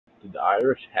Did the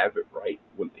Irish have it right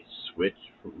when they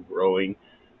switched from growing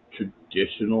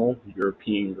traditional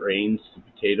European grains to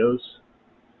potatoes?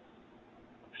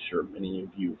 I'm sure many of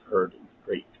you have heard of the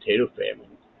Great Potato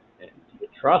Famine and the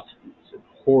atrocities and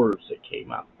horrors that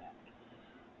came out of that.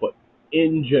 But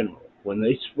in general, when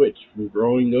they switched from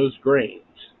growing those grains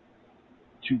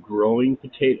to growing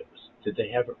potatoes, did they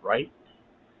have it right?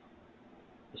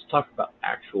 Let's talk about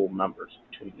actual numbers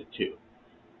between the two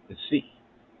and see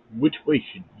which way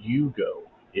should you go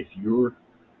if you're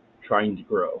trying to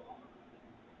grow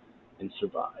and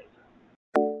survive.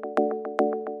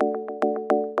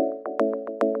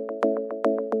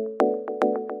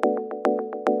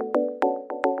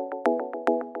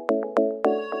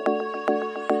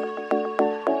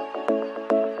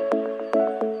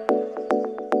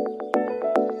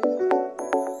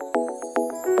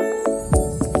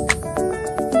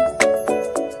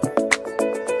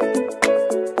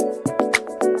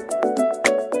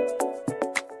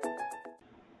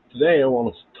 Today I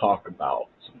want to talk about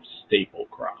some staple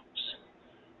crops,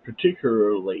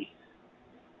 particularly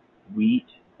wheat,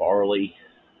 barley,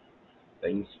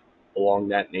 things along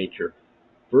that nature,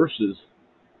 versus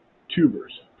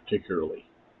tubers, particularly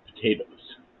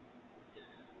potatoes.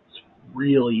 Some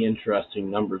really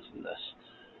interesting numbers in this.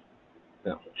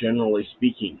 Now, generally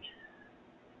speaking,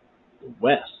 the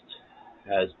West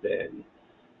has been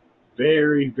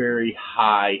very, very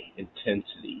high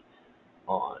intensity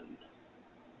on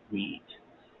wheat,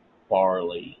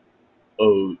 barley,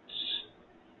 oats,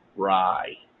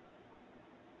 rye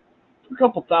for a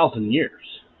couple thousand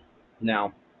years.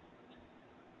 Now,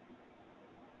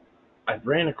 I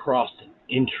ran across an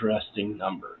interesting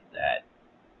number that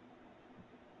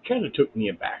kind of took me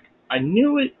aback. I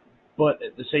knew it, but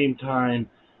at the same time,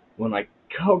 when I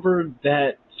covered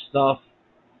that stuff,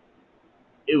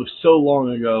 it was so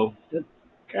long ago that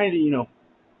kind of,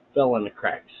 fell in the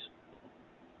cracks.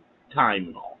 Time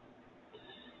and all.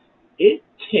 It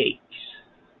takes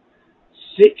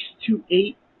 6 to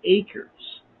 8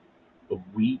 acres of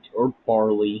wheat or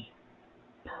barley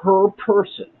per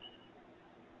person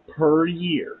per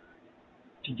year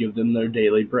to give them their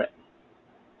daily bread.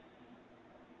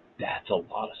 That's a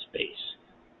lot of space.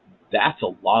 That's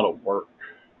a lot of work.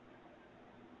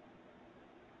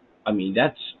 I mean,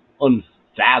 that's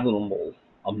unfathomable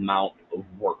amount of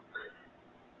work.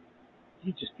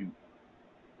 You just be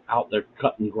out there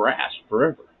cutting grass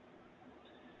forever.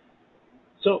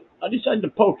 So I decided to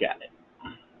poke at it.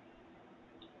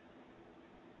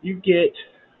 You get,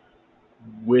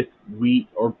 with wheat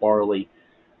or barley,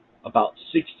 about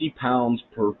 60 pounds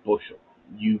per bushel.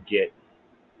 You get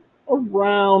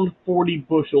around 40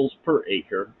 bushels per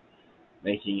acre,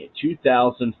 making it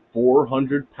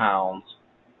 2,400 pounds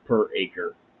per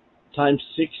acre, times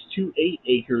 6 to 8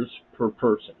 acres per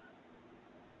person.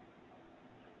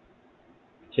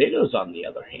 Potatoes, on the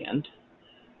other hand,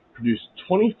 produce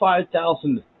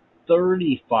 25,000 to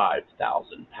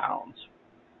 35,000 pounds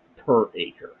per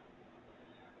acre.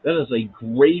 That is a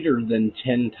greater than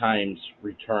 10 times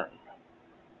return.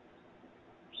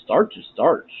 Starch is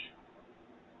starch.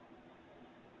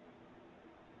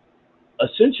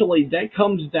 Essentially, that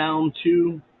comes down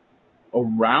to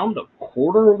around a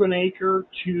quarter of an acre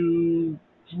to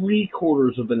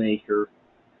 3/4 of an acre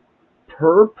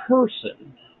per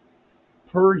person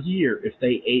per year if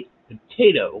they ate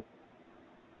potato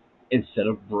instead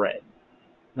of bread.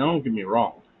 Now, don't get me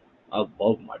wrong. I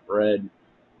love my bread.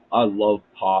 I love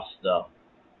pasta.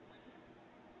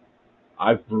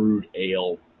 I've brewed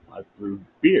ale. I've brewed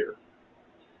beer.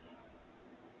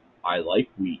 I like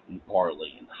wheat and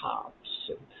barley and hops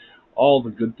and all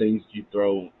the good things you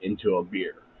throw into a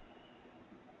beer.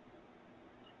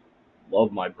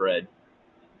 Love my bread.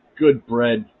 Good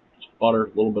bread, just butter, a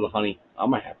little bit of honey.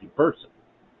 I'm a happy person.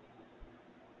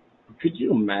 But could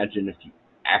you imagine if you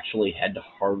actually had to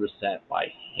harvest that by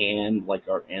hand like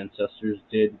our ancestors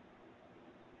did?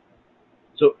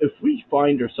 So if we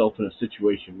find ourselves in a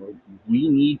situation where we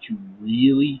need to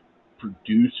really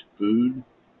produce food,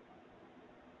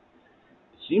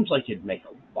 it seems like it'd make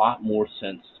a lot more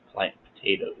sense to plant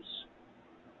potatoes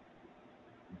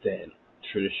than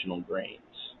traditional grains.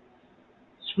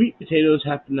 Sweet potatoes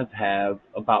happen to have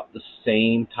about the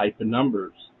same type of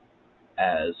numbers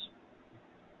as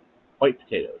white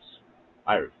potatoes,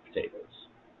 Irish potatoes.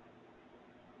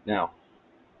 Now,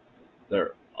 there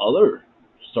are other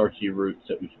starchy roots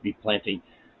that we could be planting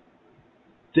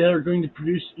that are going to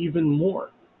produce even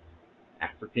more.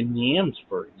 African yams,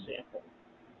 for example.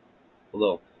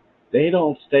 Although they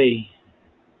don't stay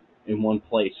in one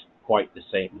place quite the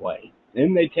same way.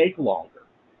 And they take longer.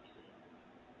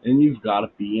 And you've got to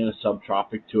be in a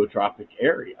subtropic to a tropic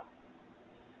area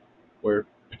where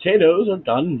Potatoes are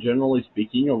done, generally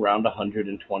speaking, around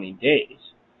 120 days.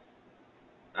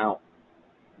 Now,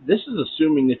 this is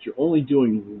assuming that you're only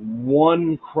doing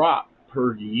one crop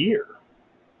per year.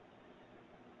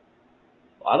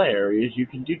 A lot of areas you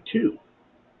can do two.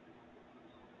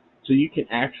 So you can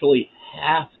actually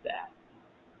half that.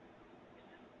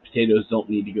 Potatoes don't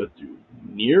need to go through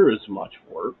near as much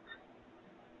work.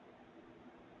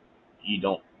 You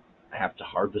don't have to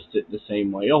harvest it the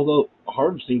same way, although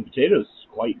harvesting potatoes is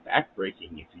quite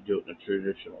backbreaking if you do it in a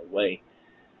traditional way.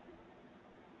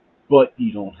 But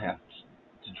you don't have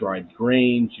to dry the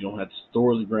grains, you don't have to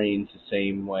store the grains the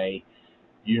same way.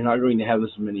 You're not going to have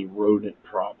as many rodent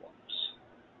problems.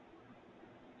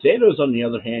 Potatoes, on the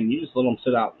other hand, you just let them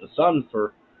sit out in the sun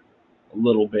for a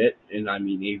little bit, and I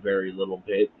mean a very little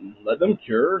bit, and let them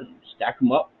cure and stack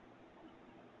them up,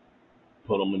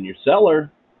 put them in your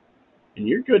cellar, and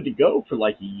you're good to go for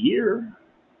like a year.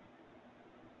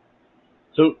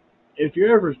 So if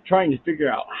you're ever trying to figure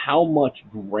out how much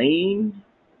grain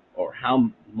or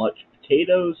how much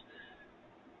potatoes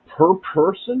per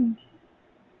person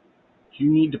you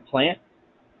need to plant,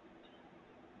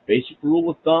 basic rule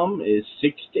of thumb is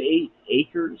 6 to 8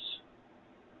 acres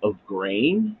of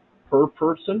grain per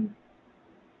person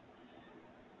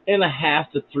and a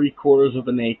half to 3/4 of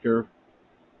an acre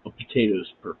of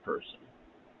potatoes per person.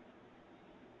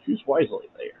 Choose wisely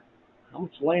there. How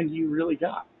much land do you really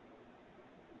got?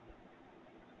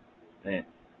 And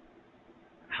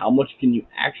how much can you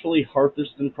actually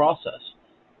harvest and process?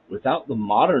 Without the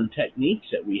modern techniques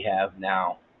that we have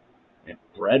now, and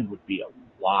bread would be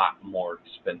a lot more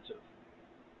expensive.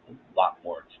 A lot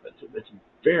more expensive. It's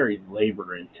very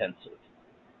labor intensive.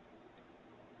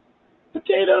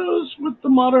 Potatoes with the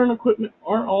modern equipment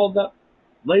aren't all that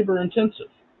labor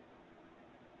intensive.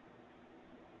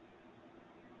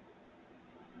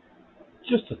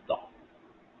 Just a thought.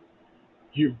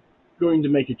 You're going to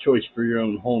make a choice for your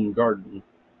own home garden.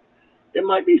 It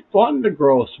might be fun to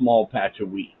grow a small patch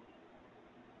of wheat.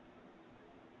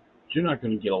 But you're not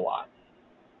going to get a lot.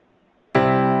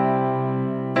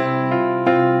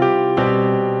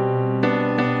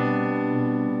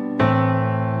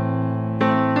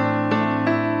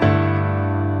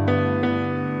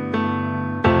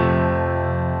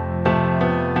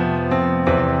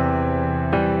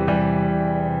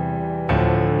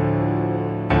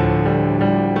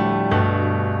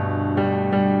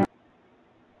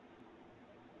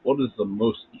 What is the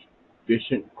most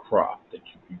efficient crop that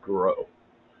you could grow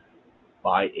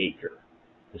by acre?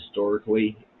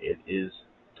 Historically, it is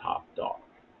top dog.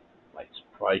 Might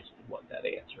surprise you what that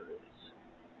answer is.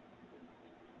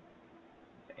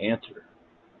 The answer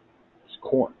is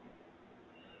corn.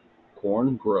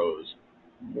 Corn grows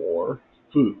more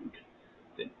food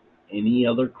than any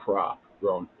other crop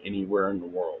grown anywhere in the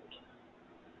world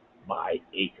by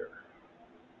acre.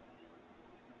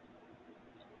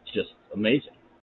 It's just amazing.